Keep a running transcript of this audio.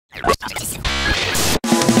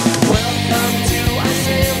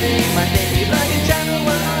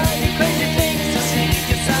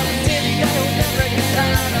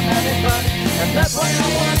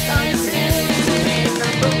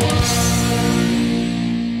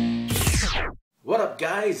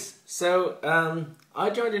guys? So I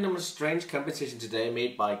joined in on a strange competition today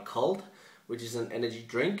made by Cold, which is an energy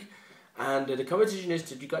drink, and the competition is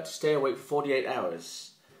that you got to stay awake for 48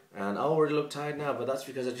 hours. And I already look tired now, but that's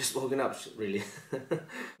because I've just woken up, really.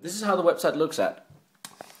 This is how the website looks at.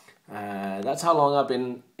 That's how long I've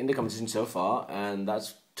been in the competition so far, and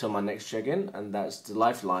that's till my next check-in, and that's the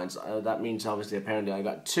lifelines. That means obviously apparently I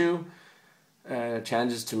got 2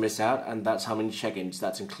 chances to miss out, and that's how many check-ins.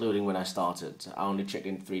 That's including when I started. I only checked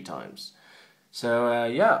in 3 times. So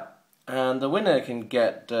yeah, and the winner can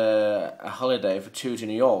get a holiday for 2 to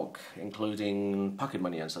New York, including pocket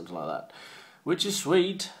money and something like that, which is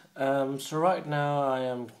sweet. So right now I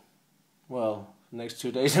am, well, next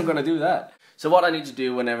 2 days I'm gonna do that. So what I need to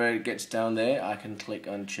do whenever it gets down there, I can click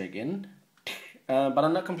on check-in. But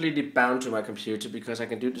I'm not completely bound to my computer because I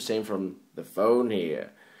can do the same from the phone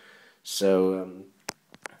here. So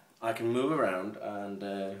I can move around and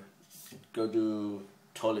go do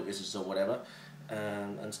toilet visits or whatever,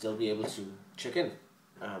 and still be able to check in.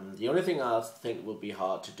 The only thing I think will be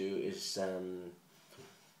hard to do is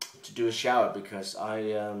to do a shower, because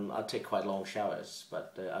I take quite long showers.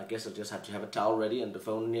 But I guess I'll just have to have a towel ready and the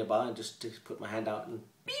phone nearby, and just put my hand out and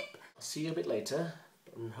beep. I'll see you a bit later.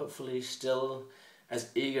 I'm hopefully still as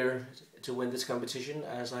eager to win this competition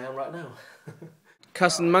as I am right now.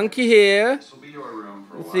 Cousin Monkey here. This will be your room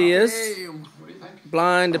for a while. Theus. Hey, what do you think?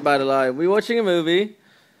 Blinded by the light. We're watching a movie,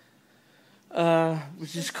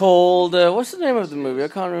 which is called, what's the name of the movie? I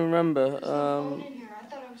can't remember. I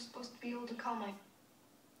thought I was supposed to be able to call my...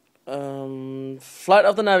 Flight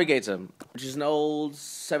of the Navigator, which is an old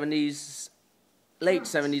 70s, late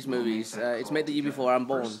 70s movies. It's made the year before I'm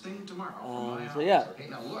born. So yeah,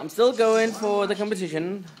 I'm still going for the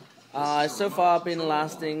competition. So far I've been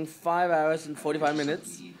lasting 5 hours and 45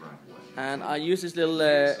 minutes, and I use this little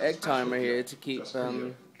egg timer here to keep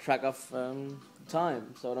track of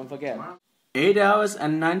time, so I don't forget. 8 hours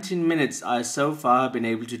and 19 minutes I so far have been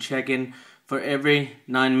able to check in for every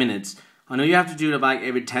 9 minutes. I know you have to do it like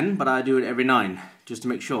every 10, but I do it every 9, just to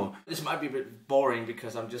make sure. This might be a bit boring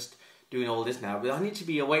because I'm just doing all this now, but I need to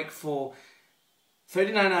be awake for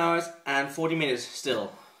 39 hours and 40 minutes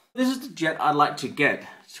still. This is the jet I'd like to get.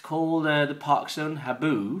 It's called the Parkstone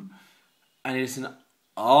Habu, and it's an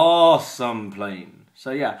awesome plane.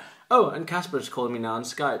 So yeah. Oh, and Casper's calling me now on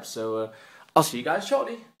Skype, so I'll see you guys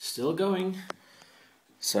shortly. Still going.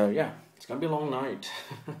 So yeah, it's gonna be a long night.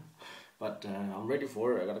 But I'm ready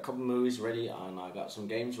for it. I got a couple movies ready, and I got some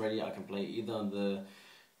games ready. I can play either on the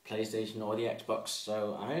PlayStation or the Xbox,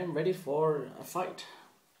 so I am ready for a fight.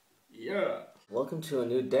 Yeah. Welcome to a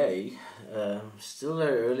new day. Still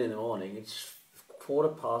very early in the morning. It's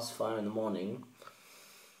 5:15 in the morning,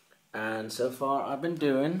 and so far I've been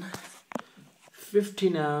doing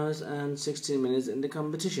 15 hours and 16 minutes in the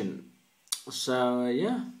competition. So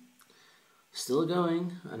yeah, still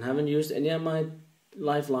going, and haven't used any of my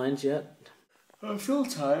lifelines yet. I feel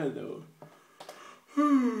tired though.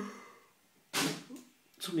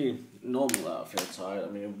 It's only normal that I feel tired. I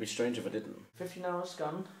mean, it would be strange if I didn't. 15 hours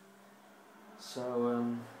gone. So,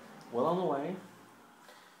 well on the way.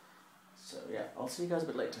 So yeah, I'll see you guys a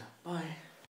bit later. Bye.